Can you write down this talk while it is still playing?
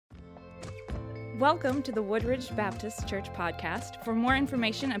Welcome to the Woodridge Baptist Church podcast. For more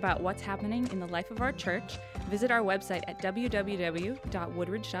information about what's happening in the life of our church, visit our website at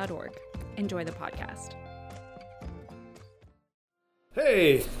www.woodridge.org. Enjoy the podcast.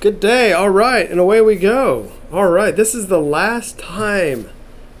 Hey, good day. All right, and away we go. All right, this is the last time.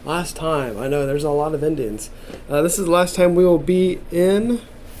 I know there's a lot of Indians. This is the last time we will be in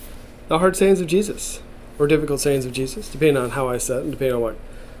the hard sayings of Jesus, or difficult sayings of Jesus, depending on how I said and depending on what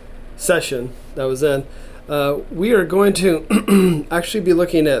session that was in. We are going to actually be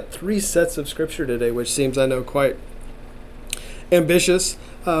looking at 3 sets of scripture today, which seems, I know, quite ambitious,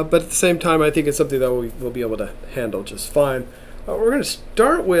 but at the same time, I think it's something that we'll be able to handle just fine. We're going to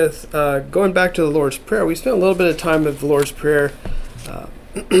start with going back to the Lord's Prayer. We spent a little bit of time with the Lord's Prayer.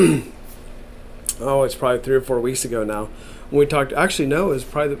 It's probably 3 or 4 weeks ago now. When we talked, actually, no, it was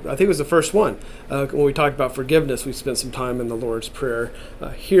probably, I think it was the first one. When we talked about forgiveness, we spent some time in the Lord's Prayer.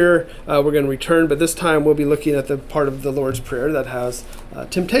 Here, we're going to return, but this time we'll be looking at the part of the Lord's Prayer that has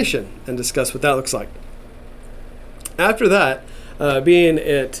temptation and discuss what that looks like. After that, being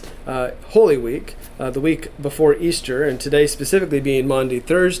at Holy Week, the week before Easter, and today specifically being Maundy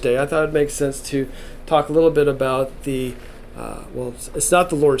Thursday, I thought it makes sense to talk a little bit about the, it's not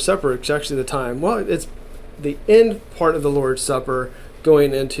the Lord's Supper, it's actually the time. Well, it's the end part of the Lord's Supper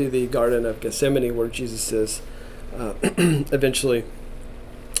going into the Garden of Gethsemane where Jesus is eventually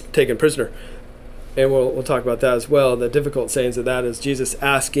taken prisoner. And we'll talk about that as well. The difficult sayings of that is Jesus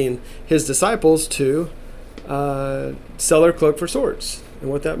asking his disciples to sell their cloak for swords,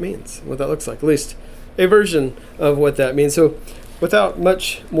 and what that means, what that looks like, at least a version of what that means. So without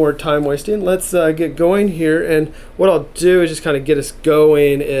much more time wasting, let's get going here. And what I'll do is just kind of get us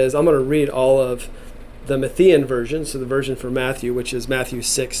going is I'm going to read all of the Matthean version, so the version for Matthew, which is Matthew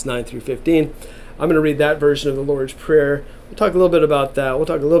 6, 9 through 15. I'm going to read that version of the Lord's Prayer. We'll talk a little bit about that. We'll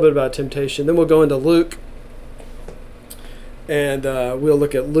talk a little bit about temptation. Then we'll go into Luke, and we'll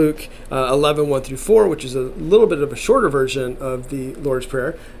look at Luke 11, 1 through 4, which is a little bit of a shorter version of the Lord's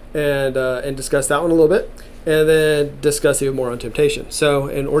Prayer, and discuss that one a little bit, and then discuss even more on temptation,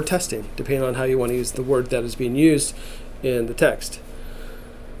 or testing, depending on how you want to use the word that is being used in the text.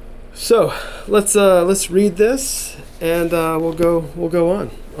 So let's read this, and we'll go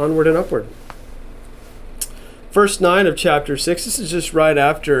onward and upward. Verse 9 of chapter 6. This is just right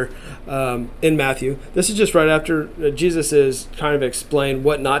after in Matthew. This is just right after Jesus is kind of explained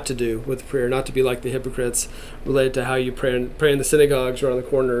what not to do with prayer, not to be like the hypocrites, related to how you pray in the synagogues or on the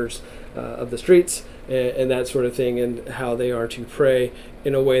corners of the streets and that sort of thing, and how they are to pray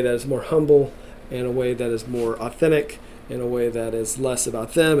in a way that is more humble, in a way that is more authentic, in a way that is less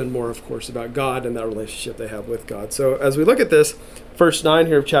about them and more, of course, about God and that relationship they have with God. So as we look at this, verse 9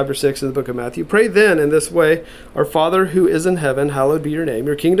 here of chapter 6 of the book of Matthew, pray then in this way, our Father who is in heaven, hallowed be your name.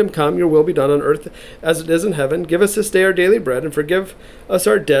 Your kingdom come, your will be done on earth as it is in heaven. Give us this day our daily bread, and forgive us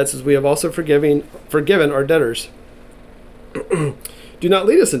our debts as we have also forgiven our debtors. Do not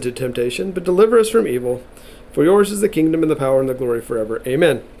lead us into temptation, but deliver us from evil. For yours is the kingdom and the power and the glory forever.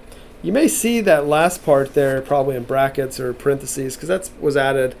 Amen. You may see that last part there probably in brackets or parentheses, because that was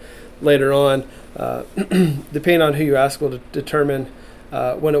added later on. Depending on who you ask will determine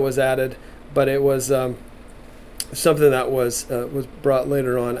when it was added, but it was something that was brought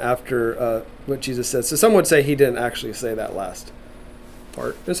later on after what Jesus said. So some would say he didn't actually say that last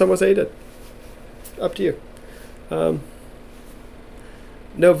part, and some would say he did. Up to you.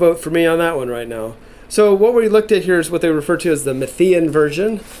 No vote for me on that one right now. So what we looked at here is what they refer to as the Matthean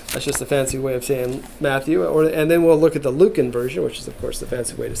version. That's just a fancy way of saying Matthew. And then we'll look at the Lucan version, which is, of course, the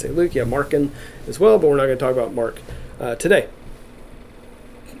fancy way to say Luke. You have Markan as well, but we're not going to talk about Mark today.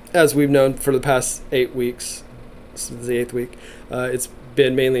 As we've known for the past 8 weeks, this is the 8th week, it's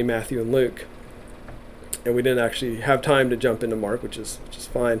been mainly Matthew and Luke. And we didn't actually have time to jump into Mark, which is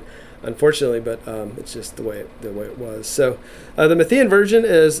fine, unfortunately, but it's just the way it was. So the Matthean version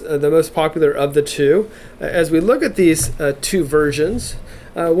is the most popular of the two. As we look at these 2 versions,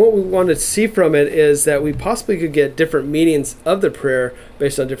 what we want to see from it is that we possibly could get different meanings of the prayer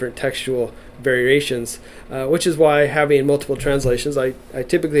based on different textual variations, which is why having multiple translations, I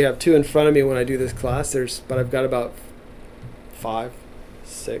typically have 2 in front of me when I do this class, but I've got about 5,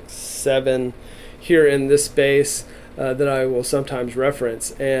 6, 7 here in this space that I will sometimes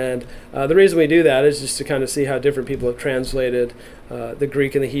reference. And the reason we do that is just to kind of see how different people have translated the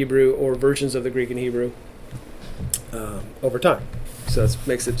Greek and the Hebrew, or versions of the Greek and Hebrew over time. So that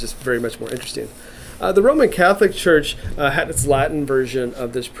makes it just very much more interesting. The Roman Catholic Church had its Latin version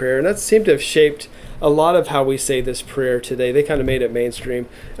of this prayer, and that seemed to have shaped a lot of how we say this prayer today, they kind of made it mainstream.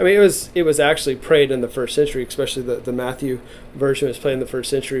 I mean, it was actually prayed in the first century, especially the Matthew version was played in the first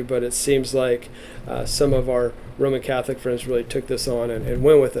century, but it seems like some of our Roman Catholic friends really took this on and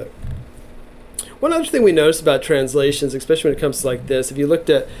went with it. One other thing we notice about translations, especially when it comes to like this, if you looked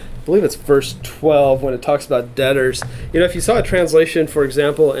at, I believe it's verse 12 when it talks about debtors. If you saw a translation, for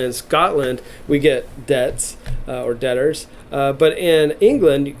example, in Scotland, we get debts or debtors. But in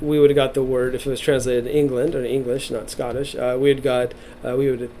England, we would have got the word, if it was translated in England, or in English, not Scottish, we would get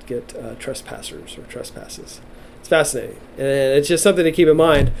trespassers or trespasses. It's fascinating. And it's just something to keep in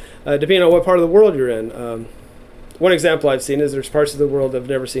mind, depending on what part of the world you're in. One example I've seen is there's parts of the world that have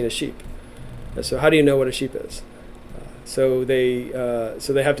never seen a sheep. So how do you know what a sheep is? So they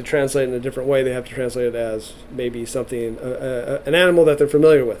have to translate it in a different way. They have to translate it as maybe something, an animal that they're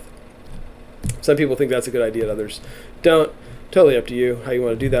familiar with. Some people think that's a good idea, others don't. Totally up to you how you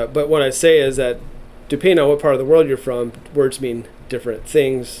want to do that. But what I say is that depending on what part of the world you're from, words mean different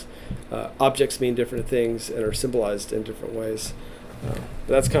things. Objects mean different things and are symbolized in different ways.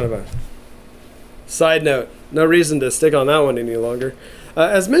 That's kind of a side note. No reason to stick on that one any longer.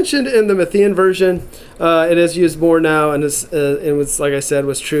 As mentioned in the Matthean version, it is used more now, and it was, like I said,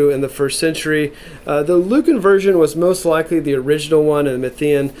 was true in the first century. The Lucan version was most likely the original one, and the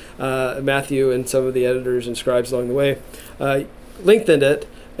Matthean, Matthew and some of the editors and scribes along the way lengthened it,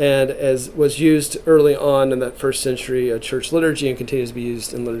 and as was used early on in that first century church liturgy and continues to be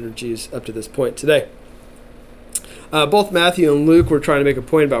used in liturgies up to this point today. Both Matthew and Luke were trying to make a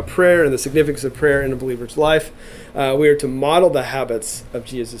point about prayer and the significance of prayer in a believer's life. We are to model the habits of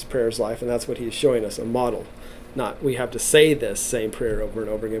Jesus' prayer's life, and that's what he is showing us, a model. Not we have to say this same prayer over and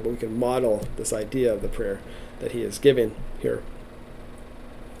over again, but we can model this idea of the prayer that he is giving here.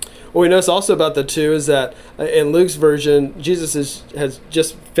 What we notice also about the two is that in Luke's version, Jesus has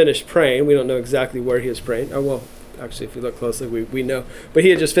just finished praying. We don't know exactly where he is praying. Actually, if we look closely, we know. But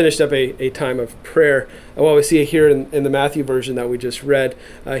he had just finished up a time of prayer. And what we see here in the Matthew version that we just read,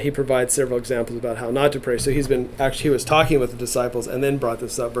 he provides several examples about how not to pray. So he was talking with the disciples and then brought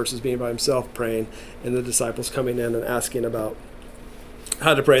this up versus being by himself praying and the disciples coming in and asking about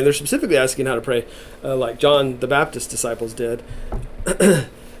how to pray. And they're specifically asking how to pray like John the Baptist's disciples did.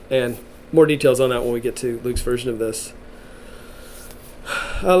 And more details on that when we get to Luke's version of this.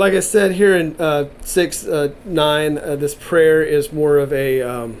 Like I said here in 6:9, this prayer is more of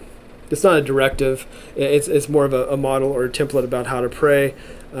a, it's not a directive, it's more of a model or a template about how to pray.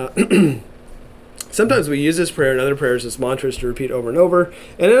 Sometimes we use this prayer in other prayers as mantras to repeat over and over,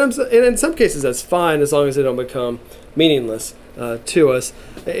 and in some cases that's fine as long as they don't become meaningless to us.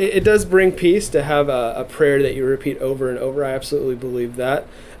 It does bring peace to have a prayer that you repeat over and over. I absolutely believe that.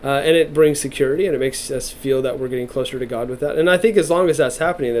 And it brings security, and it makes us feel that we're getting closer to God with that. And I think as long as that's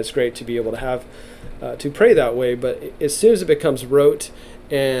happening, it's great to be able to have to pray that way. But as soon as it becomes rote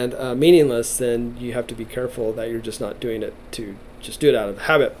and meaningless, then you have to be careful that you're just not doing it to just do it out of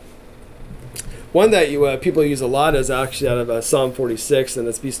habit. One that people use a lot is actually out of Psalm 46, and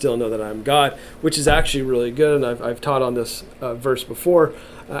it's "Be still and know that I am God," which is actually really good. And I've taught on this verse before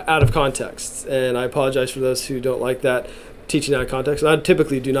out of context. And I apologize for those who don't like that teaching out of context. And I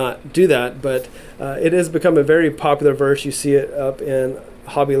typically do not do that, but it has become a very popular verse. You see it up in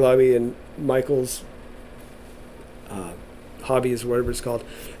Hobby Lobby and Michael's Hobbies, whatever it's called.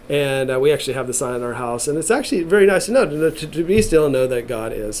 And we actually have the sign in our house. And it's actually very nice to know, to be still and know that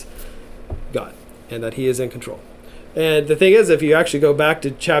God is God and that he is in control. And the thing is, if you actually go back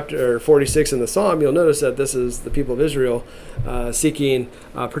to chapter 46 in the Psalm, you'll notice that this is the people of Israel seeking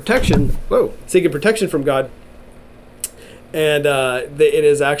protection from God. And it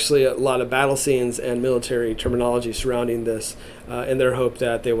is actually a lot of battle scenes and military terminology surrounding this in their hope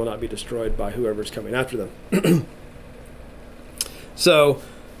that they will not be destroyed by whoever's coming after them. So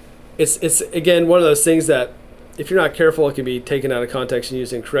it's again, one of those things that if you're not careful, it can be taken out of context and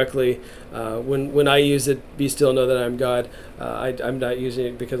used incorrectly. When I use it, "Be still, know that I am God," I'm not using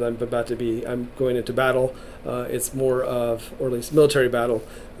it because I'm going into battle. It's more of, or at least military battle,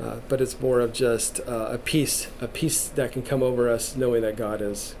 but it's more of just a peace that can come over us knowing that God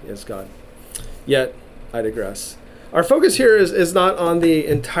is God. Yet, I digress. Our focus here is not on the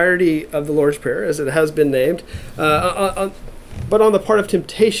entirety of the Lord's Prayer, as it has been named, but on the part of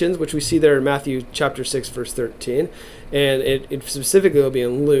temptations, which we see there in Matthew chapter 6, verse 13, and it specifically will be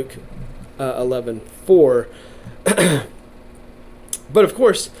in Luke 11:4. But of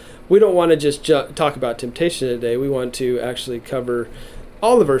course, we don't want to just talk about temptation today. We want to actually cover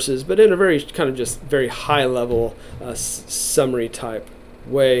all the verses, but in a very kind of just very high level summary type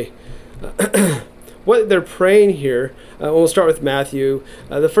way. what they're praying here, we'll start with Matthew.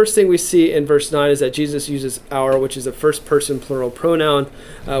 The first thing we see in verse 9 is that Jesus uses our, which is a first person plural pronoun,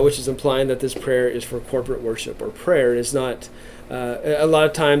 which is implying that this prayer is for corporate worship or prayer. It is not, a lot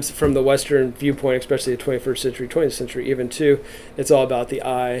of times from the Western viewpoint, especially the 21st century, 20th century even too, it's all about the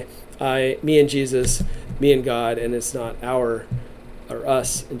I, me and Jesus, me and God, and it's not our or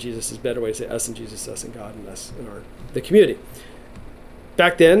us and Jesus is a better way to say us and Jesus, us and God, and us and the community.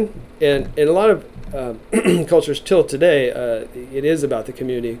 Back then, and in a lot of cultures till today, it is about the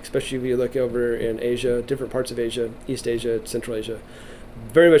community, especially if you look over in Asia, different parts of Asia, East Asia, Central Asia,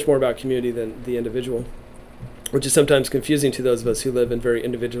 very much more about community than the individual, which is sometimes confusing to those of us who live in very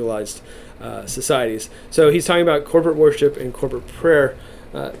individualized societies. So he's talking about corporate worship and corporate prayer.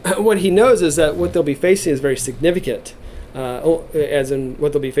 What he knows is that what they'll be facing is very significant. As in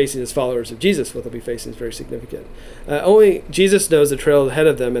what they'll be facing as followers of Jesus, what they'll be facing is very significant. Only Jesus knows the trail ahead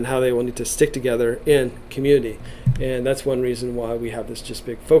of them and how they will need to stick together in community. And that's one reason why we have this just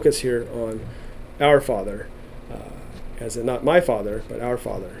big focus here on our Father, as in not my Father, but our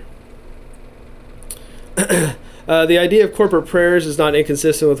Father. The idea of corporate prayers is not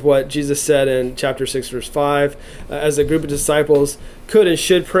inconsistent with what Jesus said in chapter 6, verse 5. As a group of disciples could and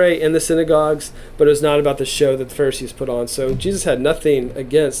should pray in the synagogues, but it was not about the show that the Pharisees put on. So Jesus had nothing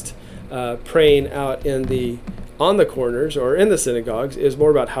against praying out on the corners or in the synagogues. It was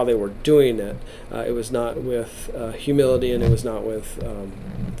more about how they were doing it. It was not with humility, and it was not with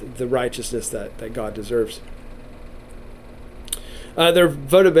the righteousness that God deserves. Their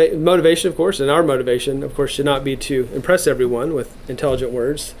motivation, of course, and our motivation, of course, should not be to impress everyone with intelligent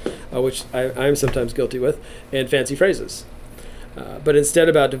words, which I am sometimes guilty with, and fancy phrases, but instead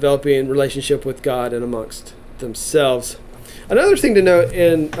about developing relationship with God and amongst themselves. Another thing to note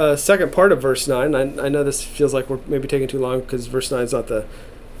in second part of verse 9, I know this feels like we're maybe taking too long because verse 9 is not the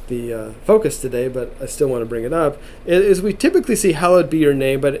focus today, but I still want to bring it up, is we typically see hallowed be your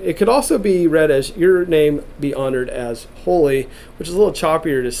name, but it could also be read as your name be honored as holy, which is a little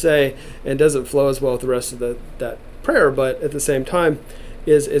choppier to say and doesn't flow as well with the rest of that prayer, but at the same time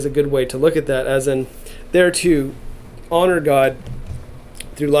is a good way to look at that, as in they're to honor God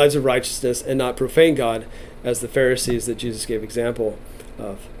through lives of righteousness and not profane God, as the Pharisees that Jesus gave example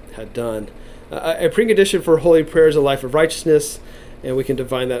of had done. A precondition for holy prayer is a life of righteousness, and we can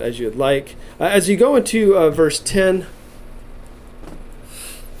define that as you'd like. As you go into verse 10,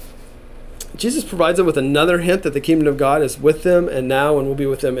 Jesus provides them with another hint that the kingdom of God is with them and now and will be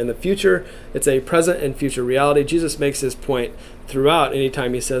with them in the future. It's a present and future reality. Jesus makes this point throughout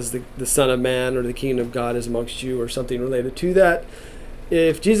anytime he says the Son of Man or the kingdom of God is amongst you or something related to that.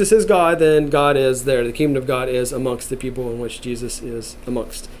 If Jesus is God, then God is there. The kingdom of God is amongst the people in which Jesus is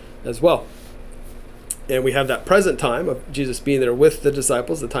amongst as well. And we have that present time of Jesus being there with the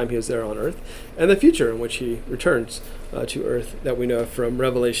disciples, the time he was there on earth, and the future in which he returns to earth that we know from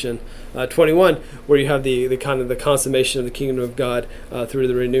Revelation 21, where you have the kind of the consummation of the kingdom of God through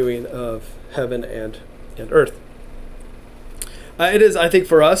the renewing of heaven and earth. It is, I think,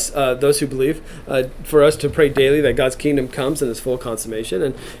 for us, those who believe, for us to pray daily that God's kingdom comes in its full consummation,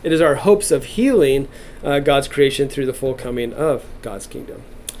 and it is our hopes of healing God's creation through the full coming of God's kingdom.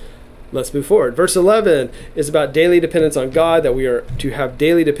 Let's move forward. Verse 11 is about daily dependence on God, that we are to have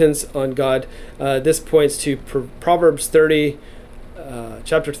daily dependence on God. This points to Proverbs 30,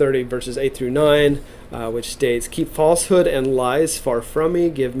 chapter 30, verses 8 through 9, which states, "Keep falsehood and lies far from me.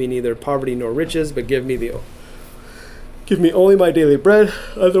 Give me neither poverty nor riches, but give me only my daily bread.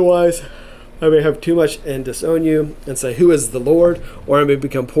 Otherwise, I may have too much and disown you and say, 'Who is the Lord?' Or I may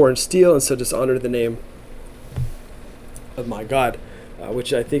become poor and steal and so dishonor the name of my God."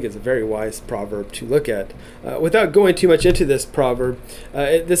 Which I think is a very wise proverb to look at. Without going too much into this proverb,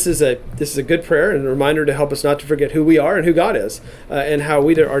 this is a good prayer and a reminder to help us not to forget who we are and who God is, and how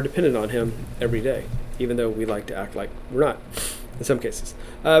we are dependent on him every day, even though we like to act like we're not in some cases.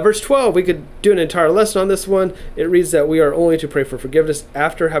 Verse 12, we could do an entire lesson on this one. It reads that we are only to pray for forgiveness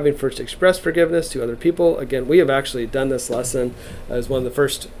after having first expressed forgiveness to other people. Again, we have actually done this lesson as one of the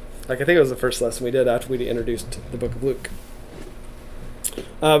first, I think it was the first lesson we did after we introduced the book of Luke.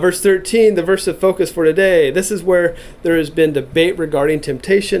 Verse 13, the verse of focus for today. This is where there has been debate regarding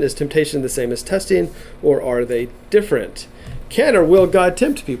temptation. Is temptation the same as testing, or are they different? Can or will God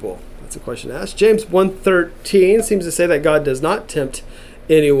tempt people? That's a question asked. James 1:13 seems to say that God does not tempt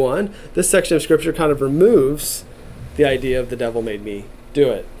anyone. This section of Scripture kind of removes the idea of the devil made me do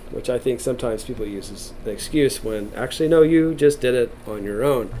it, which I think sometimes people use as the excuse when actually, no, you just did it on your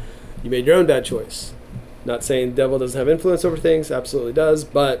own. You made your own bad choice. Not saying the devil doesn't have influence over things, absolutely does,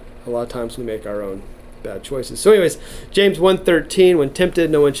 but a lot of times we make our own bad choices. So anyways, James 1:13, when tempted,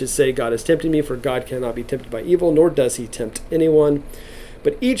 no one should say, God is tempting me, for God cannot be tempted by evil, nor does he tempt anyone.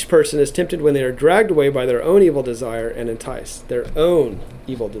 But each person is tempted when they are dragged away by their own evil desire and enticed. Their own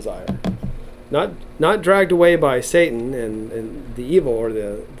evil desire. Not dragged away by Satan and the evil or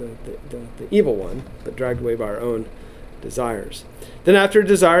the evil one, but dragged away by our own desires. Then after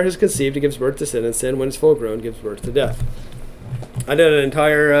desire has conceived, it gives birth to sin, and sin, when it's full grown, gives birth to death. I did an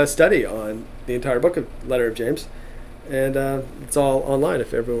entire study on the entire book of Letter of James, and it's all online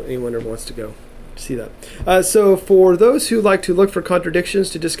if anyone ever wants to go see that. So for those who like to look for contradictions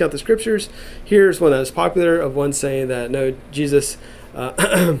to discount the scriptures, here's one that is popular, of one saying that no, Jesus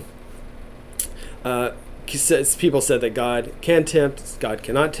people said that God can tempt, God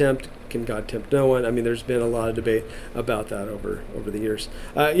cannot tempt. Can God tempt no one? I mean, there's been a lot of debate about that over the years.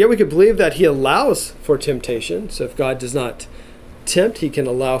 Yet we could believe that he allows for temptation. So if God does not tempt, he can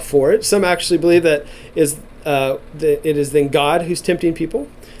allow for it. Some actually believe that it is then God who's tempting people.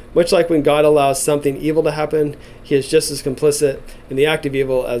 Much like when God allows something evil to happen, he is just as complicit in the act of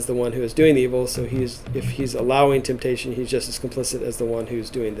evil as the one who is doing the evil. So if he's allowing temptation, he's just as complicit as the one who's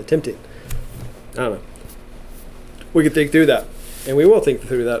doing the tempting. I don't know. We could think through that. And we will think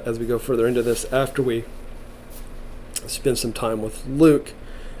through that as we go further into this after we spend some time with Luke.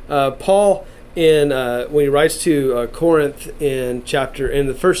 Paul, when he writes to Corinth in 1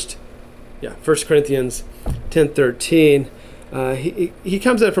 Corinthians 10:13, he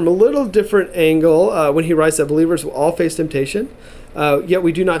comes at it from a little different angle when he writes that believers will all face temptation, yet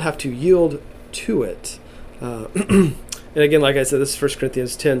we do not have to yield to it. And again, like I said, this is 1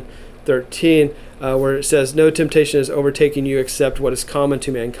 Corinthians 10:13, where it says, no temptation is overtaking you except what is common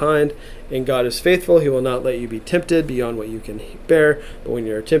to mankind, and God is faithful. He will not let you be tempted beyond what you can bear, but when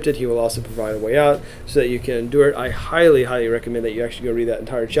you are tempted, he will also provide a way out so that you can endure it. I highly, highly recommend that you actually go read that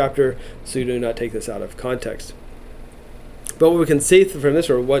entire chapter so you do not take this out of context. But what we can see from this,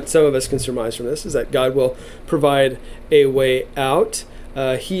 or what some of us can surmise from this, is that God will provide a way out.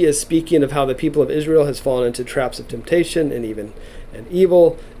 He is speaking of how the people of Israel has fallen into traps of temptation and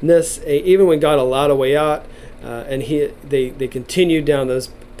evilness, even when God allowed a way out, and they continued down those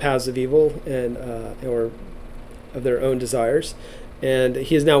paths of evil or of their own desires, and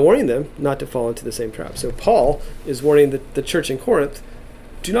he is now warning them not to fall into the same trap. So Paul is warning the church in Corinth,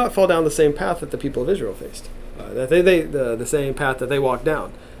 do not fall down the same path that the people of Israel faced, the same path that they walked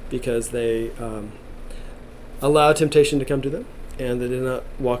down, because they allowed temptation to come to them, and they did not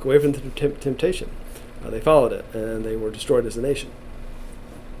walk away from the temptation. They followed it, and they were destroyed as a nation.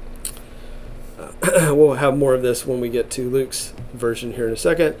 We'll have more of this when we get to Luke's version here in a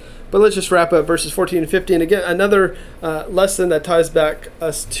second. But let's just wrap up verses 14 and 15. Again, another lesson that ties back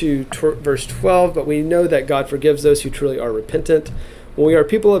us to verse 12. But we know that God forgives those who truly are repentant. When we are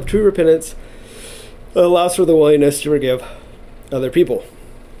people of true repentance, it allows for the willingness to forgive other people.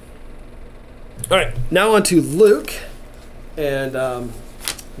 All right, now on to Luke. And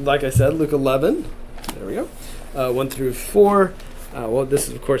like I said, Luke 11. There we go. 1 through 4. Well, this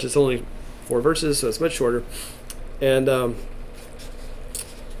is, of course, it's only 4 verses, so it's much shorter. And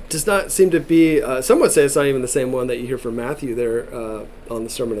does not seem to be, some would say it's not even the same one that you hear from Matthew there on the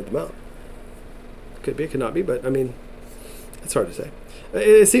Sermon on the Mount. Could be, could not be, but I mean, it's hard to say.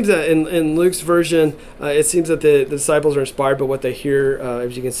 It seems that in Luke's version, it seems that the disciples are inspired by what they hear,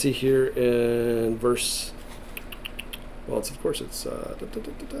 as you can see here in verse, well, it's, of course, it's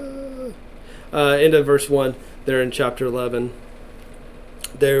end of verse 1 there in chapter 11.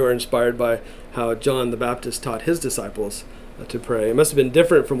 They were inspired by how John the Baptist taught his disciples to pray. It must have been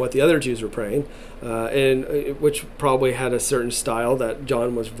different from what the other Jews were praying, and which probably had a certain style that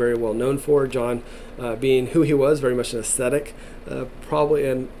John was very well known for. John, being who he was, very much an ascetic, probably,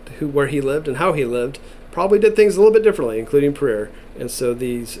 and where he lived and how he lived, probably did things a little bit differently, including prayer. And so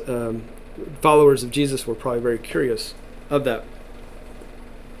these followers of Jesus were probably very curious of that.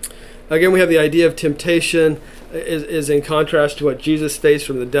 Again, we have the idea of temptation is in contrast to what Jesus faced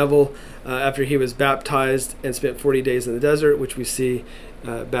from the devil after he was baptized and spent 40 days in the desert, which we see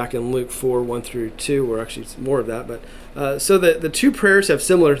back in Luke 4, 1 through 2, or actually it's more of that. But so the two prayers have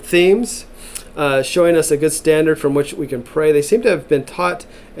similar themes, showing us a good standard from which we can pray. They seem to have been taught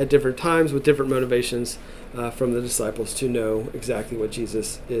at different times with different motivations from the disciples to know exactly what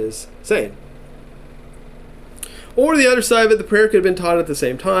Jesus is saying. Or the other side of it, the prayer could have been taught at the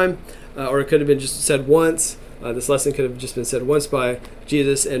same time, or it could have been just said once. This lesson could have just been said once by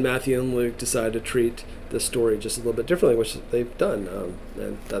Jesus, and Matthew and Luke decided to treat the story just a little bit differently, which they've done.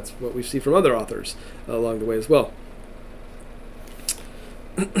 And that's what we see from other authors along the way as well.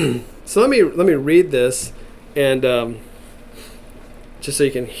 So let me read this, and just so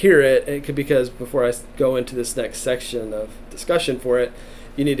you can hear it. It could, because before I go into this next section of discussion for it,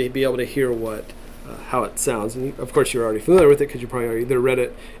 you need to be able to hear how it sounds. And of course, you're already familiar with it because you probably either read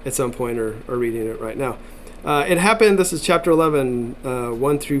it at some point or are reading it right now. It happened, this is chapter 11,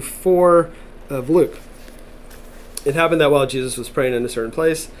 1 through 4 of Luke. It happened that while Jesus was praying in a certain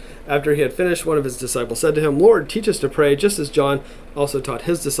place, after he had finished, one of his disciples said to him, "Lord, teach us to pray, just as John also taught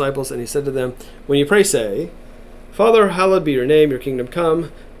his disciples." And he said to them, "When you pray, say, 'Father, hallowed be your name, your kingdom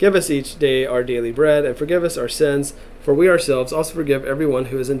come. Give us each day our daily bread, and forgive us our sins, for we ourselves also forgive everyone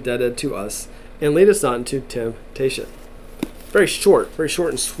who is indebted to us. And lead us not into temptation.'" Very short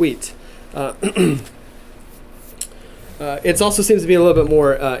and sweet. It also seems to be a little bit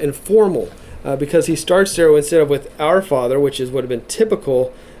more informal, because he starts there instead of with "our Father," which is would have been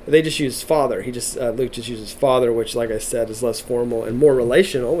typical. They just use "Father." Luke just uses "Father," which, like I said, is less formal and more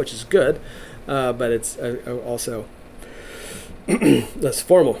relational, which is good, but it's also less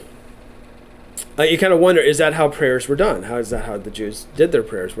formal. You kind of wonder, is that how prayers were done? Is that how the Jews did their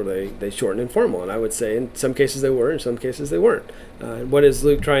prayers? Were they short and informal? And I would say in some cases they were, in some cases they weren't. What is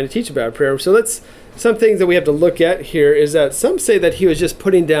Luke trying to teach about prayer? So some things that we have to look at here is that some say that he was just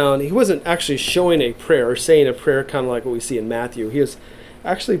putting down, he wasn't actually showing a prayer or saying a prayer kind of like what we see in Matthew. He was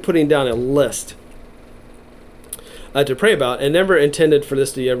actually putting down a list to pray about, and never intended for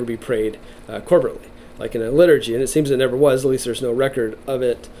this to ever be prayed corporately, like in a liturgy. And it seems it never was, at least there's no record of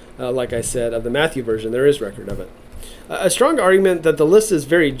it. Like I said, of the Matthew version, there is record of it. A strong argument that the list is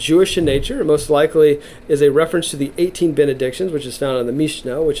very Jewish in nature, most likely is a reference to the 18 benedictions, which is found in the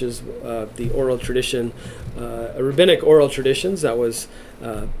Mishnah, which is the oral tradition, rabbinic oral traditions that was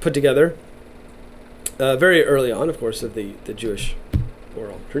put together very early on, of course, of the Jewish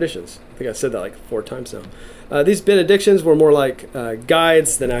oral traditions. I think I said that like 4 times now. These benedictions were more like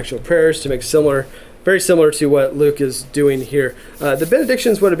guides than actual prayers to make very similar to what Luke is doing here. The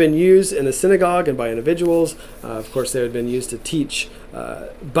benedictions would have been used in the synagogue and by individuals. Of course, they had been used to teach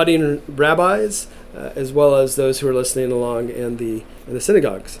budding rabbis, as well as those who were listening along in the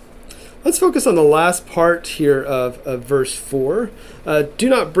synagogues. Let's focus on the last part here of verse 4. "Do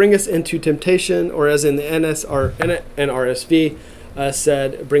not bring us into temptation," or as in the NRSV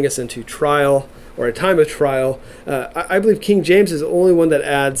said, "bring us into trial," or a time of trial. I believe King James is the only one that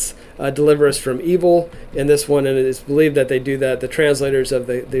adds "deliver us from evil" in this one, and it is believed that they do that. The translators of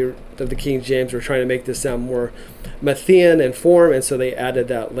the King James were trying to make this sound more Matthean in form, and so they added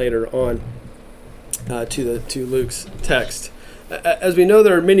that later on to Luke's text. As we know,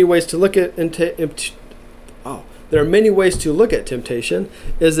 there are many ways to look at temptation.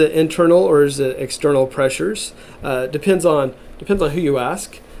 Is it internal or is it external pressures? Depends on who you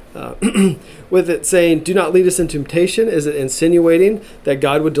ask. With it saying, "Do not lead us into temptation," is it insinuating that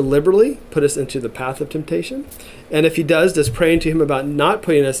God would deliberately put us into the path of temptation? And if he does praying to him about not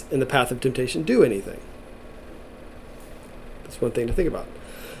putting us in the path of temptation do anything? That's one thing to think about.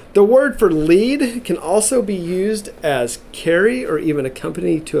 The word for lead can also be used as carry or even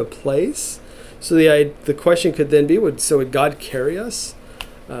accompany to a place. So the question could then be, would God carry us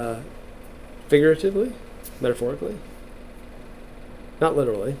figuratively, metaphorically? Not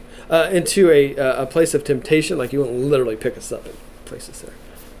literally, into a place of temptation. Like, you wouldn't literally pick us up and place us there.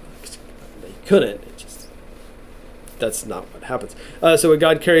 You couldn't. That's not what happens. So would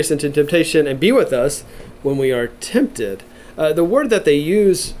God carry us into temptation and be with us when we are tempted? The word that they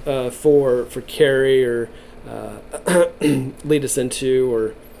use for carry or lead us into,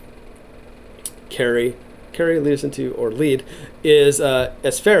 or carry, lead us into, or lead, is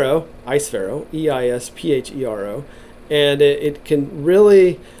esphero, E-I-S-P-H-E-R-O. And it can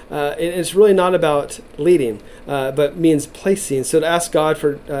really, it's really not about leading, but means placing. So to ask God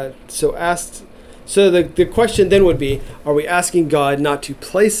so the question then would be, are we asking God not to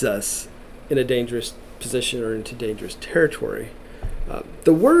place us in a dangerous position or into dangerous territory?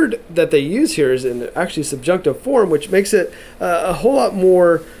 The word that they use here is in actually subjunctive form, which makes it a whole lot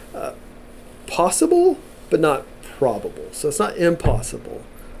more possible, but not probable. So it's not impossible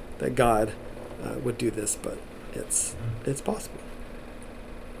that God would do this, but it's possible.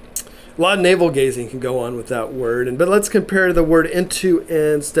 A lot of navel gazing can go on with that word, but let's compare the word into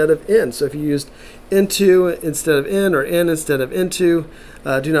instead of in. So if you used into instead of in, or in instead of into,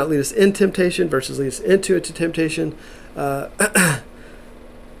 do not lead us in temptation versus lead us into temptation.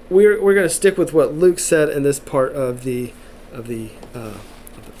 We're going to stick with what Luke said in this part of the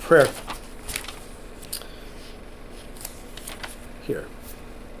prayer here.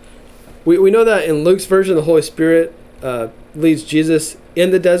 We know that in Luke's version, the Holy Spirit leads Jesus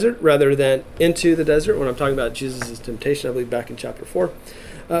in the desert rather than into the desert. When I'm talking about Jesus' temptation, I believe back in chapter 4,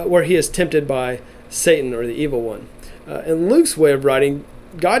 where he is tempted by Satan, or the evil one. In Luke's way of writing,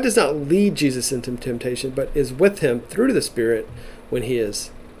 God does not lead Jesus into temptation, but is with him through the Spirit when he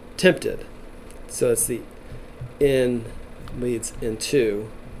is tempted. So it's the in leads into,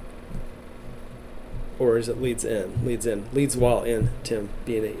 or is it leads in? Leads while in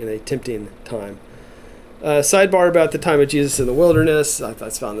being in a tempting time. Sidebar about the time of Jesus in the wilderness. I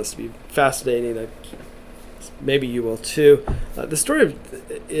found this to be fascinating. Maybe you will too. The story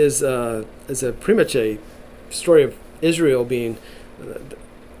is pretty much a story of Israel being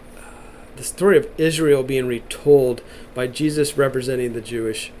the story of Israel being retold by Jesus representing the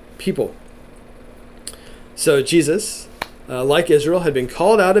Jewish people. So Jesus, like Israel, had been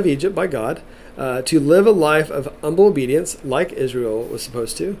called out of Egypt by God to live a life of humble obedience, like Israel was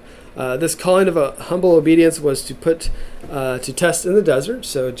supposed to. This calling of a humble obedience was to put to test in the desert.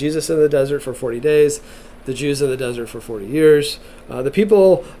 So Jesus in the desert for 40 days, the Jews in the desert for 40 years. The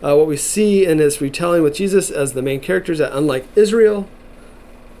people, what we see in this retelling with Jesus as the main characters, that unlike Israel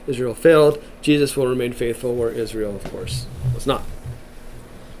failed, Jesus will remain faithful, where Israel, of course, was not.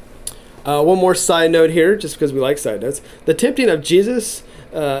 One more side note here, just because we like side notes. The tempting of Jesus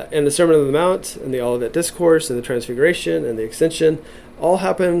and the Sermon on the Mount and the Olivet Discourse and the Transfiguration and the Ascension all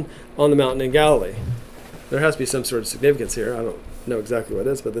happen on the mountain in Galilee. There has to be some sort of significance here. I don't know exactly what it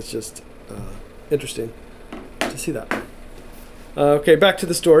is, but that's just interesting to see that. Okay, back to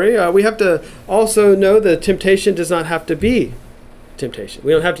the story. We have to also know that temptation does not have to be temptation.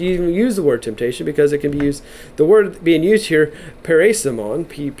 We don't have to even use the word temptation, because it can be used. The word being used here, peirasmon,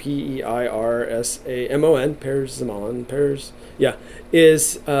 P-E-I-R-S-A-M-O-N,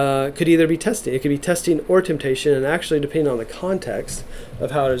 is could either be testing. It could be testing or temptation, and actually, depending on the context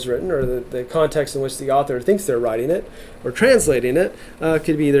of how it is written, or the context in which the author thinks they're writing it or translating it,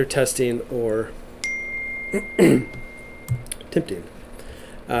 could be either testing or tempting.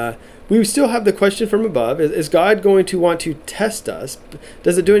 We still have the question from above. Is God going to want to test us?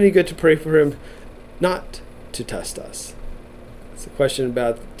 Does it do any good to pray for him not to test us? It's a question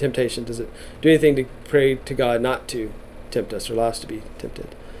about temptation. Does it do anything to pray to God not to tempt us or allow us to be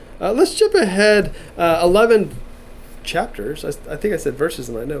tempted? Let's jump ahead 11 chapters. I think I said verses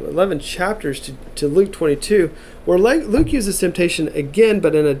in my note. 11 chapters to Luke 22, where Luke uses temptation again,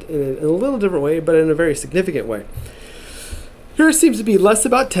 but in a little different way, but in a very significant way. Here it seems to be less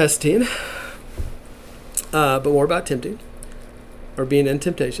about testing, but more about tempting, or being in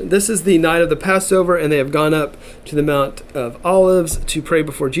temptation. This is the night of the Passover, and they have gone up to the Mount of Olives to pray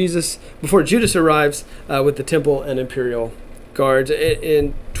before Judas arrives with the temple and imperial guards.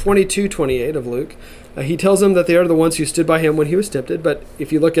 In 22:28 of Luke, he tells them that they are the ones who stood by him when he was tempted. But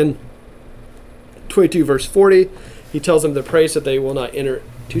if you look in 22 verse 40, he tells them to pray so that they will not enter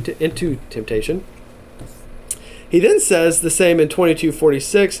into temptation. He then says the same in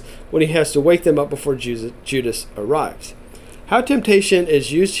 22:46 when he has to wake them up before Judas arrives. How temptation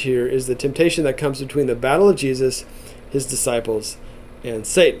is used here is the temptation that comes between the battle of Jesus, his disciples, and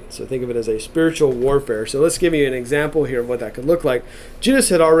Satan. So think of it as a spiritual warfare. So let's give you an example here of what that could look like. Judas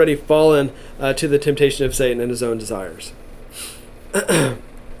had already fallen to the temptation of Satan and his own desires. And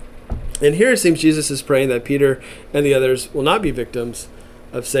here it seems Jesus is praying that Peter and the others will not be victims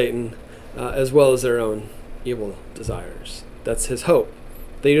of Satan as well as their own evil desires. That's his hope.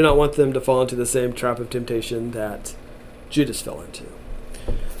 They do not want them to fall into the same trap of temptation that Judas fell into.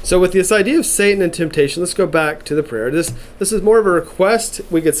 So with this idea of Satan and temptation, let's go back to the prayer. This is more of a request,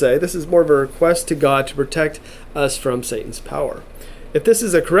 we could say. This is more of a request to God to protect us from Satan's power. If this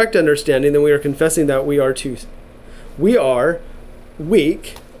is a correct understanding, then we are confessing that we are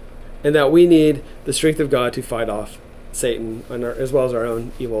weak, and that we need the strength of God to fight off Satan as well as our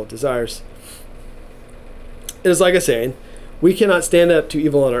own evil desires. It is like I saying, we cannot stand up to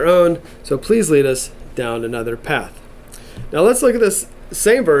evil on our own, so please lead us down another path. Now let's look at this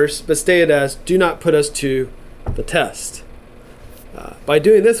same verse, but stated as, do not put us to the test. By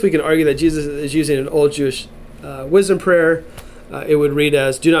doing this, we can argue that Jesus is using an old Jewish wisdom prayer. It would read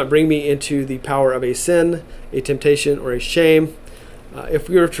as, do not bring me into the power of a sin, a temptation, or a shame. If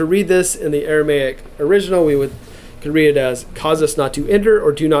we were to read this in the Aramaic original, we could read it as, cause us not to enter,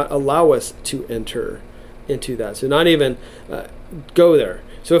 or do not allow us to enter into that. So not even go there.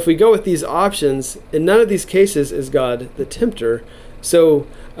 So if we go with these options, in none of these cases is God the tempter, so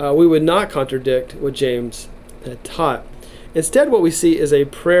we would not contradict what James had taught. Instead, what we see is a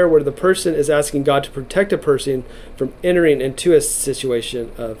prayer where the person is asking God to protect a person from entering into a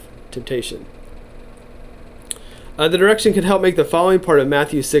situation of temptation. The direction can help make the following part of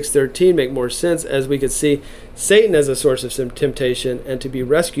Matthew 6:13 make more sense, as we could see Satan as a source of some temptation and to be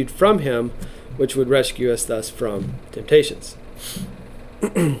rescued from him, which would rescue us thus from temptations.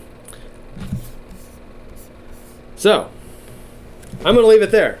 So, I'm going to leave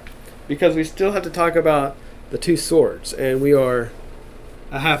it there because we still have to talk about the two swords, and we are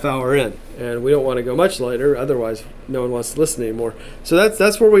a half hour in, and we don't want to go much later, otherwise no one wants to listen anymore. So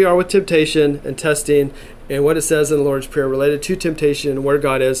that's where we are with temptation and testing, and what it says in the Lord's Prayer related to temptation, and where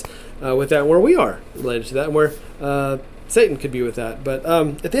God is with that, and where we are related to that, and where Satan could be with that. But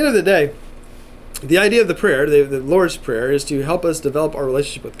at the end of the day, the idea of the prayer, the Lord's Prayer, is to help us develop our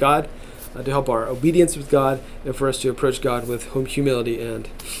relationship with God, to help our obedience with God, and for us to approach God with humility and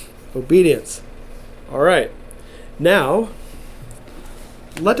obedience. All right. Now,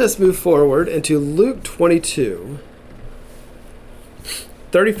 let us move forward into Luke 22,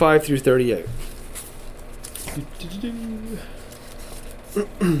 35 through 38.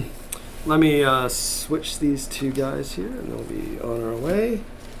 Let me switch these two guys here, and they'll be on our way.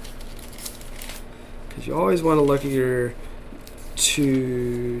 Because you always want to look at your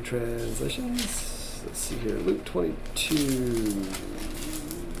two translations. Let's see here, Luke 22. Don't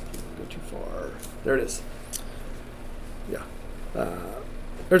go too far. There it is. Yeah.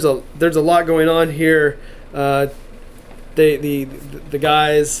 There's a lot going on here. The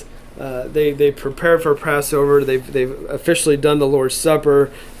guys they prepare for Passover. They've officially done the Lord's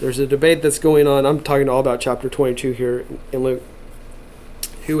Supper. There's a debate that's going on. I'm talking all about chapter 22 here in Luke.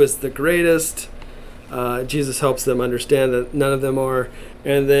 Who is the greatest? Jesus helps them understand that none of them are.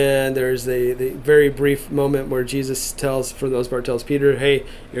 And then there's the very brief moment where Jesus for the most part, tells Peter, "Hey,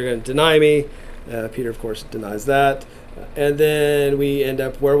 you're going to deny me." Peter, of course, denies that. And then we end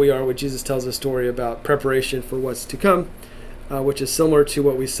up where we are, where Jesus tells a story about preparation for what's to come, which is similar to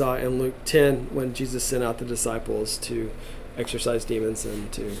what we saw in Luke 10 when Jesus sent out the disciples to exorcise demons and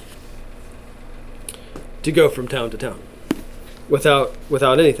to go from town to town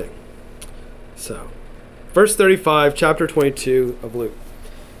without anything. So, verse 35, chapter 22 of Luke.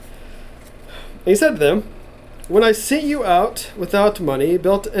 He said to them, "When I sent you out without money,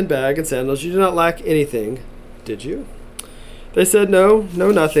 belt and bag and sandals, you did not lack anything, did you?" They said, No,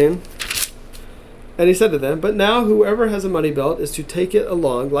 nothing. And he said to them, "But now whoever has a money belt is to take it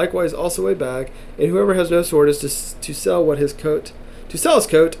along, likewise also a bag, and whoever has no sword is to sell his coat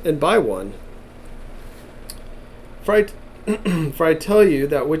and buy one. For I tell you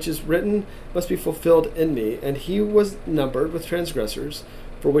that which is written must be fulfilled in me, and he was numbered with transgressors,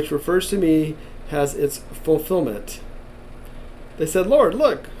 for which refers to me has its fulfillment." They said, "Lord,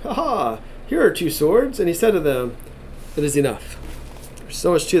 look, here are two swords." And he said to them, "It is enough." There's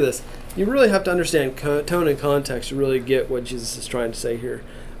so much to this. You really have to understand tone and context to really get what Jesus is trying to say here.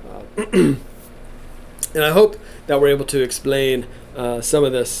 And I hope that we're able to explain some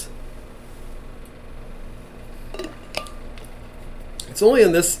of this. It's only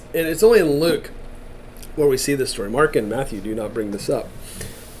in Luke where we see this story. Mark and Matthew do not bring this up.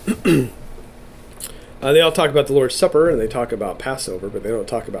 They all talk about the Lord's Supper and they talk about Passover, but they don't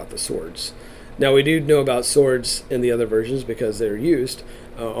talk about the swords. Now, we do know about swords in the other versions because they're used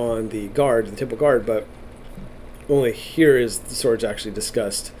on the temple guard, but only here is the swords actually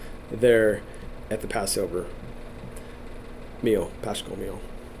discussed there at the Passover meal, Paschal meal.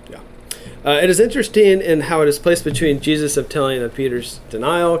 Yeah. It is interesting in how it is placed between Jesus of telling of Peter's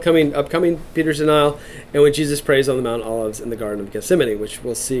upcoming Peter's denial, and when Jesus prays on the Mount Olives in the Garden of Gethsemane, which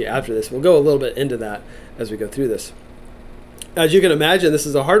we'll see after this. We'll go a little bit into that as we go through this. As you can imagine, this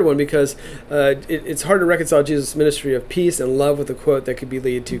is a hard one because it's hard to reconcile Jesus' ministry of peace and love with a quote that could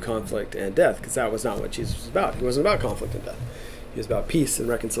lead to conflict and death, because that was not what Jesus was about. He wasn't about conflict and death. He was about peace and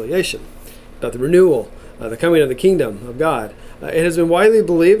reconciliation, about the renewal, the coming of the kingdom of God. It has been widely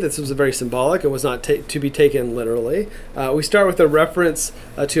believed this was very symbolic and was not to be taken literally. We start with a reference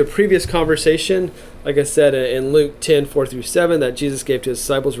to a previous conversation, like I said, in Luke 10, 4 through 7, that Jesus gave to his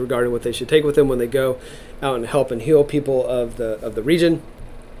disciples regarding what they should take with them when they go out and help and heal people of the region.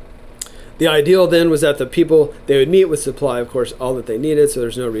 The ideal then was that the people they would meet would supply, of course, all that they needed, so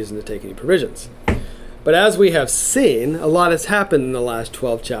there's no reason to take any provisions. But as we have seen, a lot has happened in the last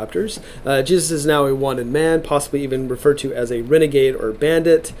 12 chapters. Jesus is now a wanted man, possibly even referred to as a renegade or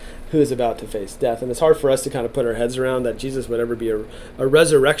bandit who is about to face death. And it's hard for us to kind of put our heads around that Jesus would ever be a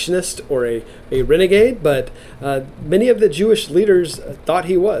resurrectionist or a renegade, but many of the Jewish leaders thought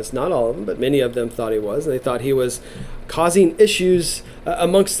he was. Not all of them, but many of them thought he was. And they thought he was causing issues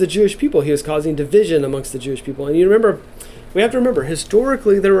amongst the Jewish people. He was causing division amongst the Jewish people. And we have to remember,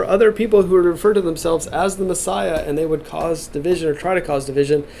 historically, there were other people who would refer to themselves as the Messiah, and they would cause division or try to cause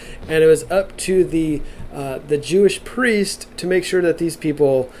division. And it was up to the Jewish priest to make sure that these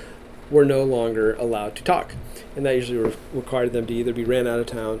people were no longer allowed to talk. And that usually required them to either be ran out of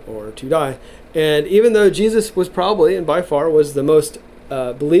town or to die. And even though Jesus was probably, and by far, was the most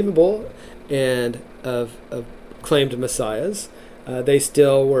believable and of claimed messiahs, they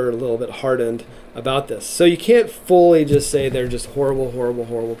still were a little bit hardened about this. So you can't fully just say they're just horrible, horrible,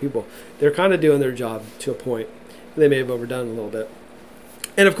 horrible people. They're kind of doing their job to a point. They may have overdone a little bit.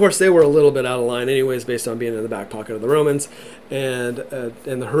 And of course, they were a little bit out of line anyways, based on being in the back pocket of the Romans. And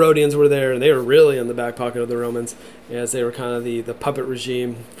the Herodians were there, and they were really in the back pocket of the Romans, as they were kind of the puppet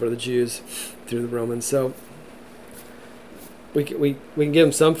regime for the Jews through the Romans. So we can give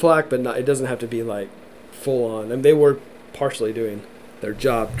them some flack, but it doesn't have to be like full on. I mean, they were partially doing their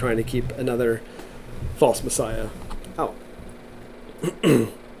job, trying to keep another false messiah out.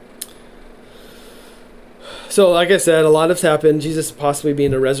 So, like I said, a lot has happened. Jesus possibly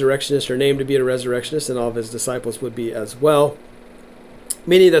being a resurrectionist, or named to be a resurrectionist, and all of his disciples would be as well.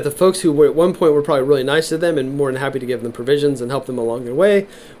 Meaning that the folks who were at one point were probably really nice to them and more than happy to give them provisions and help them along their way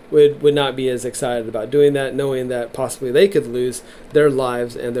would not be as excited about doing that, knowing that possibly they could lose their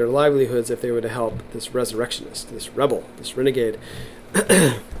lives and their livelihoods if they were to help this resurrectionist, this rebel, this renegade.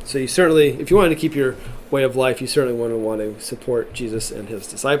 So you certainly, if you wanted to keep your way of life, you certainly want to support Jesus and his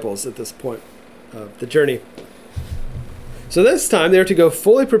disciples at this point of the journey. So this time they're to go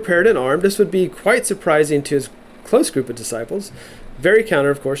fully prepared and armed. This would be quite surprising to his close group of disciples. Very counter,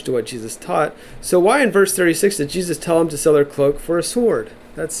 of course, to what Jesus taught. So why in verse 36 did Jesus tell them to sell their cloak for a sword?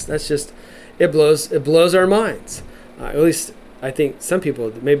 That's just, it blows our minds. At least I think some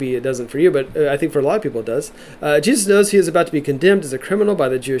people, maybe it doesn't for you, but I think for a lot of people it does. Jesus knows he is about to be condemned as a criminal by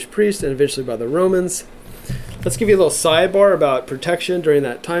the Jewish priests and eventually by the Romans. Let's give you a little sidebar about protection during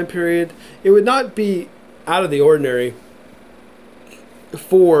that time period. It would not be out of the ordinary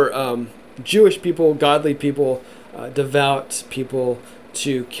for Jewish people, godly people, devout people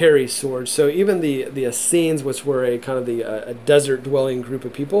to carry swords. So even the Essenes, which were a kind of a desert-dwelling group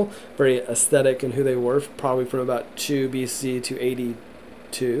of people, very aesthetic in who they were, probably from about 2 BC to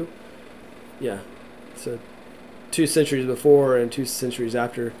 82. Yeah, so 2 centuries before and 2 centuries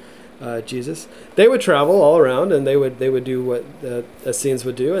after Jesus. They would travel all around, and they would do what the Essenes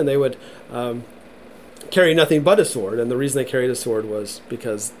would do, and they would carry nothing but a sword. And the reason they carried a sword was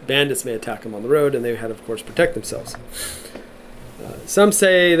because bandits may attack them on the road, and they had, of course, protect themselves. Some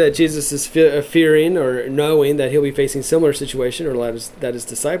say that Jesus is fearing or knowing that he'll be facing similar situation, or that his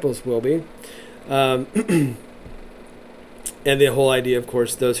disciples will be. And the whole idea, of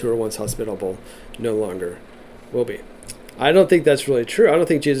course, those who are once hospitable no longer will be. I don't think that's really true. I don't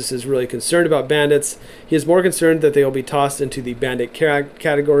think Jesus is really concerned about bandits. He is more concerned that they will be tossed into the bandit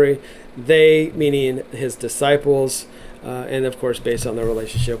category. They, meaning his disciples, and of course based on their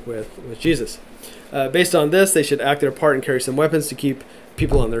relationship with Jesus. Based on this, they should act their part and carry some weapons to keep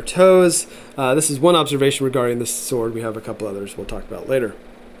people on their toes. This is one observation regarding this sword. We have a couple others we'll talk about later.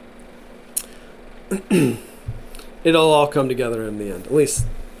 It'll all come together in the end, at least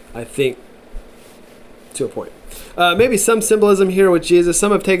I think, to a point. Maybe some symbolism here with Jesus.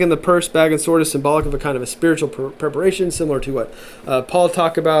 Some have taken the purse, bag, and sword as symbolic of a kind of a spiritual preparation, similar to what Paul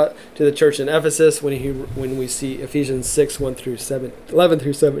talked about to the church in Ephesus when we see Ephesians 6, 11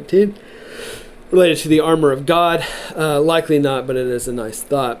 through 17, related to the armor of God. Likely not, but it is a nice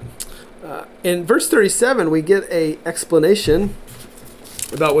thought. In verse 37, we get an explanation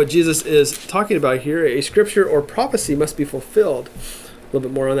about what Jesus is talking about here. A scripture or prophecy must be fulfilled. A little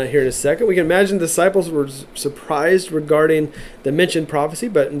bit more on that here in a second. We can imagine the disciples were surprised regarding the mentioned prophecy,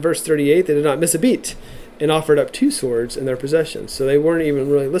 but in verse 38, they did not miss a beat and offered up 2 swords in their possession. So they weren't even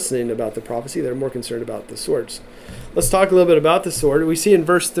really listening about the prophecy. They're more concerned about the swords. Let's talk a little bit about the sword. We see in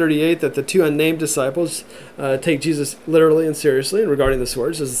verse 38 that the 2 unnamed disciples take Jesus literally and seriously regarding the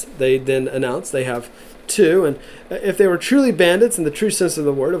swords, as they then announce they have 2. And if they were truly bandits in the true sense of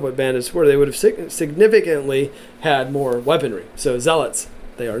the word of what bandits were, they would have significantly had more weaponry. So zealots,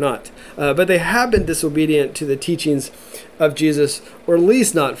 they are not. But they have been disobedient to the teachings of Jesus, or at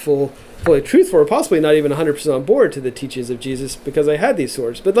least not fully truthful, or possibly not even 100% on board to the teachings of Jesus, because they had these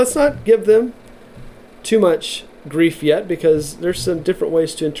swords. But let's not give them too much grief yet, because there's some different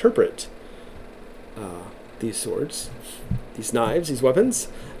ways to interpret these swords, these knives, these weapons.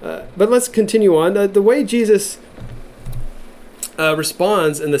 But let's continue on. The way Jesus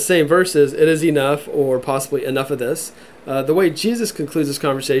responds in the same verses, it is enough, or possibly enough of this. The way Jesus concludes this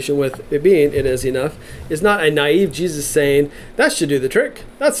conversation with it being it is enough is not a naive Jesus saying, that should do the trick.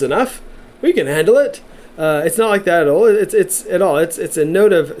 That's enough. We can handle it. It's not like that at all. It's a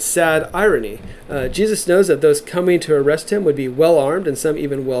note of sad irony. Jesus knows that those coming to arrest him would be well armed and some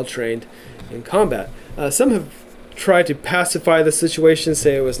even well trained in combat. Some have try to pacify the situation,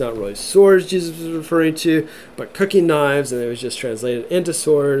 say it was not really swords Jesus was referring to, but cooking knives, and it was just translated into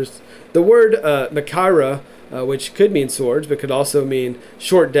swords. The word Machaira, which could mean swords, but could also mean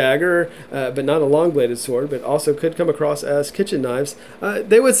short dagger, but not a long-bladed sword, but also could come across as kitchen knives.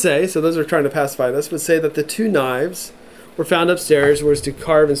 They would say, so those are trying to pacify this, would say that the two knives were found upstairs was to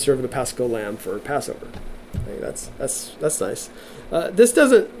carve and serve the Paschal lamb for Passover. Okay, that's nice. This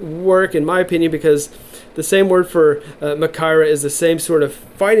doesn't work, in my opinion, because the same word for Machaira is the same sort of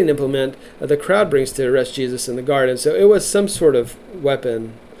fighting implement the crowd brings to arrest Jesus in the garden. So it was some sort of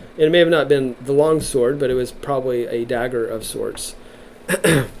weapon. And it may have not been the long sword, but it was probably a dagger of sorts,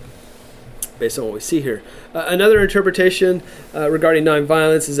 based on what we see here. Another interpretation regarding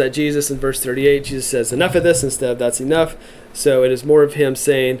nonviolence is that Jesus, in verse 38, Jesus says, "Enough of this," instead of "that's enough." So it is more of him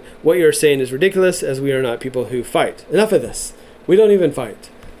saying, what you're saying is ridiculous, as we are not people who fight. Enough of this. We don't even fight.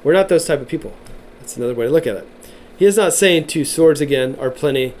 We're not those type of people. That's another way to look at it. He is not saying two swords again are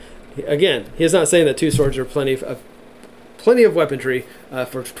plenty. Again, he is not saying that two swords are plenty of weaponry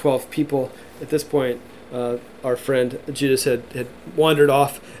for 12 people. At this point, our friend Judas had wandered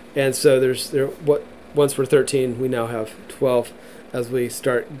off, and so once we're 13, we now have 12 as we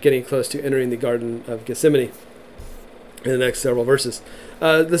start getting close to entering the Garden of Gethsemane in the next several verses.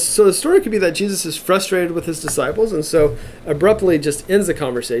 So the story could be that Jesus is frustrated with his disciples, and so abruptly just ends the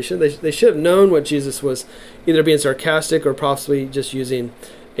conversation. They should have known what Jesus was either being sarcastic or possibly just using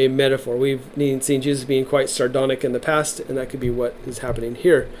a metaphor. We've seen Jesus being quite sardonic in the past, and that could be what is happening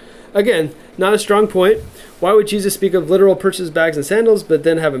here. Again, not a strong point. Why would Jesus speak of literal purses, bags, and sandals, but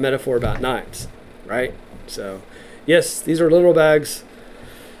then have a metaphor about knives, right? So, yes, these are literal bags,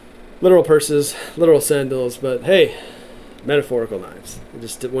 literal purses, literal sandals, but hey, metaphorical knives. It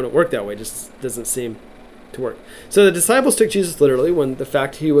just wouldn't work that way. It just doesn't seem to work. So the disciples took Jesus literally when the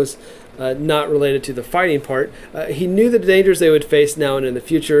fact he was not related to the fighting part. He knew the dangers they would face now and in the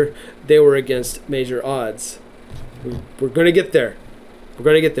future. They were against major odds. We're going to get there. We're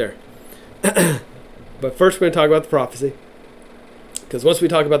going to get there. But first we're going to talk about the prophecy. Because once we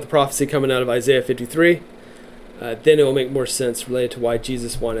talk about the prophecy coming out of Isaiah 53, then it will make more sense related to why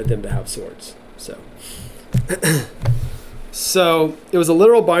Jesus wanted them to have swords. So it was a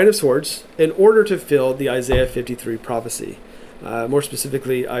literal buying of swords in order to fill the Isaiah 53 prophecy. More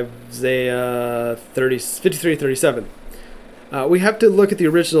specifically, Isaiah 53:37. We have to look at the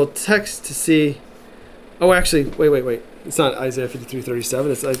original text to see. Oh, actually, wait. It's not Isaiah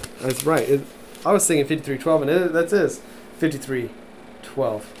 53:37. It's right. I was thinking 53:12, and that is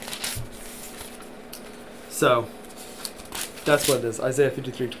 53:12. So that's what it is. Isaiah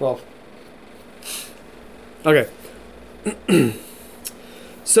 53:12. Okay.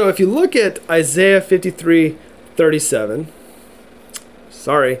 So if you look at Isaiah 53:37,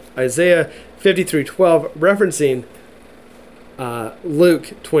 Isaiah 53:12, referencing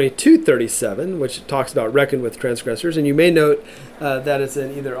Luke 22:37, which talks about reckon with transgressors, and you may note that it's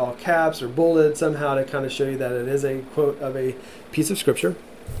in either all caps or bolded somehow to kind of show you that it is a quote of a piece of scripture.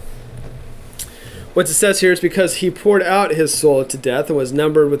 What it says here is, because he poured out his soul to death and was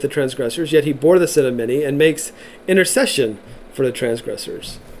numbered with the transgressors, yet he bore the sin of many and makes intercession for the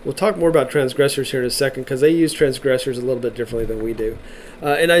transgressors. We'll talk more about transgressors here in a second, because they use transgressors a little bit differently than we do.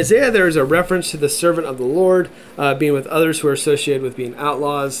 In Isaiah, there is a reference to the servant of the Lord being with others who are associated with being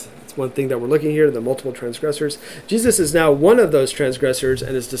outlaws. It's one thing that we're looking here, the multiple transgressors. Jesus is now one of those transgressors,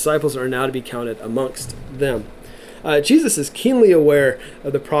 and his disciples are now to be counted amongst them. Jesus is keenly aware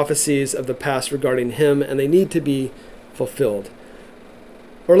of the prophecies of the past regarding him, and they need to be fulfilled,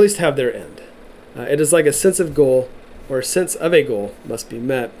 or at least have their end. It is like a sense of goal, or a sense of a goal must be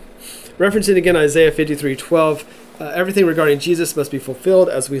met. Referencing again Isaiah 53:12, everything regarding Jesus must be fulfilled,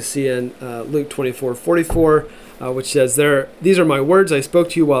 as we see in Luke 24:44, which says, "These are my words I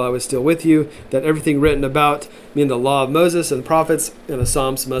spoke to you while I was still with you, that everything written about me in the law of Moses and the prophets and the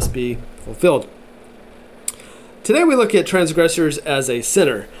Psalms must be fulfilled." Today we look at transgressors as a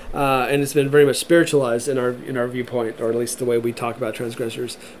sinner, and it's been very much spiritualized in our viewpoint, or at least the way we talk about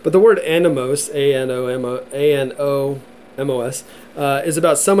transgressors. But the word anomos, A-N-O-M-O-S, is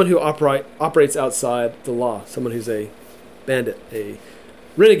about someone who operates outside the law, someone who's a bandit, a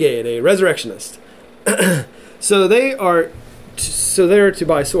renegade, a resurrectionist. So they are to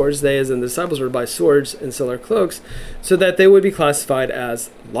buy swords. They, as in the disciples, were to buy swords and sell their cloaks, so that they would be classified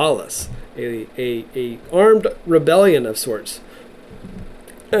as lawless. A armed rebellion of sorts.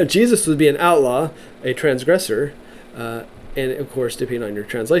 Jesus would be an outlaw, a transgressor, and of course, depending on your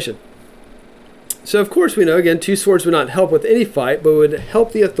translation. So of course we know, again, two swords would not help with any fight, but would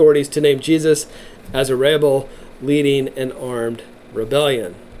help the authorities to name Jesus as a rebel leading an armed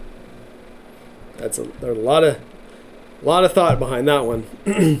rebellion. There are a lot of A lot of thought behind that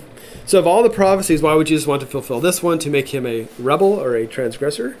one. So of all the prophecies, why would Jesus want to fulfill this one, to make him a rebel or a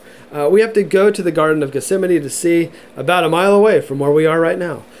transgressor? We have to go to the Garden of Gethsemane to see, about a mile away from where we are right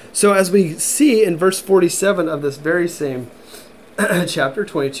now. So as we see in verse 47 of this very same chapter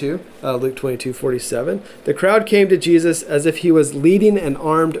 22, Luke 22:47, the crowd came to Jesus as if he was leading an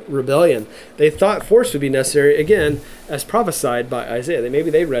armed rebellion. They thought force would be necessary, again, as prophesied by Isaiah.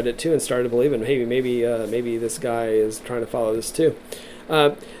 Maybe they read it too and started believing, hey, maybe this guy is trying to follow this too.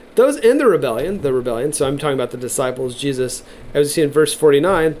 Those in the rebellion, so I'm talking about the disciples, Jesus, as we see in verse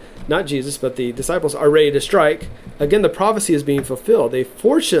 49, not Jesus, but the disciples are ready to strike. Again, the prophecy is being fulfilled. They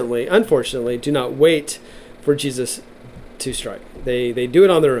unfortunately, do not wait for Jesus to strike. They do it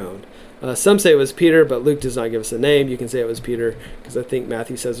on their own. Some say it was Peter, but Luke does not give us a name. You can say it was Peter, because I think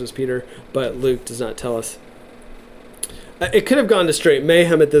Matthew says it was Peter, but Luke does not tell us. It could have gone to straight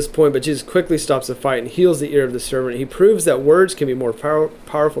mayhem at this point, but Jesus quickly stops the fight and heals the ear of the servant. He proves that words can be more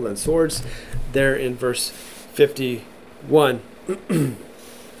powerful than swords, there in verse 51.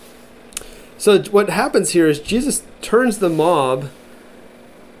 So what happens here is Jesus turns the mob,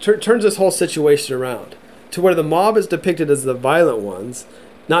 turns this whole situation around to where the mob is depicted as the violent ones,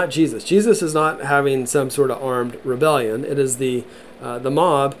 not Jesus. Jesus is not having some sort of armed rebellion. It is the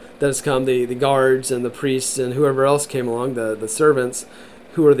mob that has come, the guards and the priests and whoever else came along, the servants,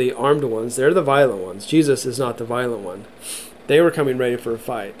 who are the armed ones. They're the violent ones. Jesus is not the violent one. They were coming ready for a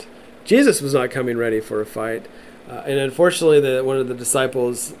fight. Jesus was not coming ready for a fight. And unfortunately, one of the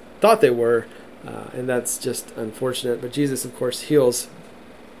disciples thought they were, and that's just unfortunate. But Jesus, of course, heals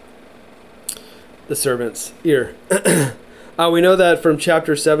the servant's ear. We know that from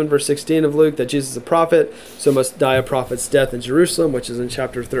chapter 7, verse 16 of Luke, that Jesus is a prophet, so must die a prophet's death in Jerusalem, which is in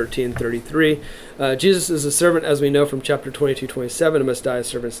chapter 13:33. Jesus is a servant, as we know from chapter 22:27, and must die a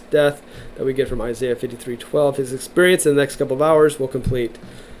servant's death, that we get from Isaiah 53:12. His experience in the next couple of hours will complete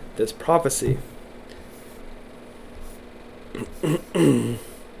this prophecy.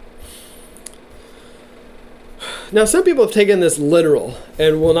 Now, some people have taken this literal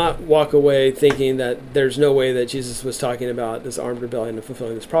and will not walk away thinking that there's no way that Jesus was talking about this armed rebellion and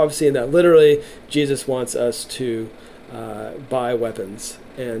fulfilling this prophecy, and that literally Jesus wants us to buy weapons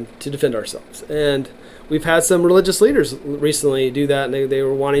and to defend ourselves. And we've had some religious leaders recently do that, and they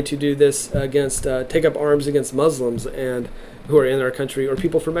were wanting to do this against, take up arms against Muslims and who are in our country, or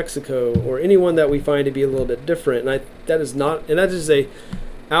people from Mexico, or anyone that we find to be a little bit different. And that is a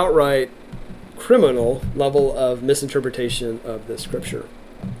outright criminal level of misinterpretation of the scripture.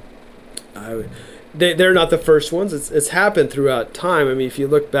 They're not the first ones. It's happened throughout time. I mean, if you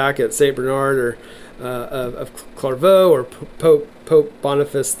look back at Saint Bernard or of Clairvaux or Pope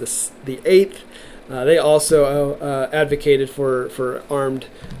Boniface the Eighth, they also advocated for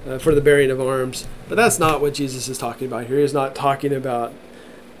the bearing of arms. But that's not what Jesus is talking about here. He is not talking about,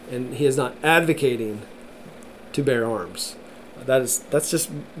 and he is not advocating to bear arms.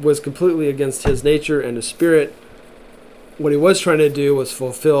 Was completely against his nature and his spirit. What he was trying to do was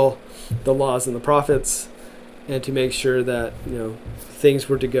fulfill the laws and the prophets, and to make sure that things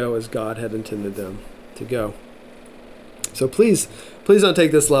were to go as God had intended them to go. So please don't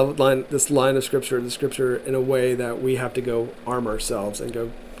take this line of scripture, the scripture, in a way that we have to go arm ourselves and go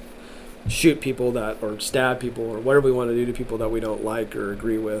shoot people or stab people or whatever we want to do to people that we don't like or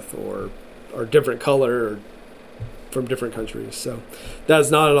agree with or are different color or from different countries. So that's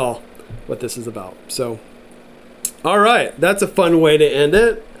not at all what this is about. So, all right, that's a fun way to end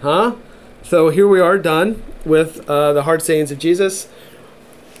it, huh? So here we are, done with the hard sayings of Jesus,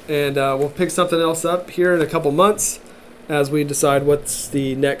 and we'll pick something else up here in a couple months as we decide what's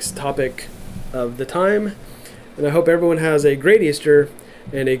the next topic of the time. And I hope everyone has a great Easter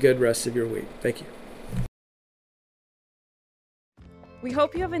and a good rest of your week. Thank you. We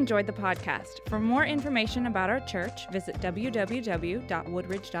hope you have enjoyed the podcast. For more information about our church, visit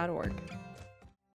www.woodridge.org.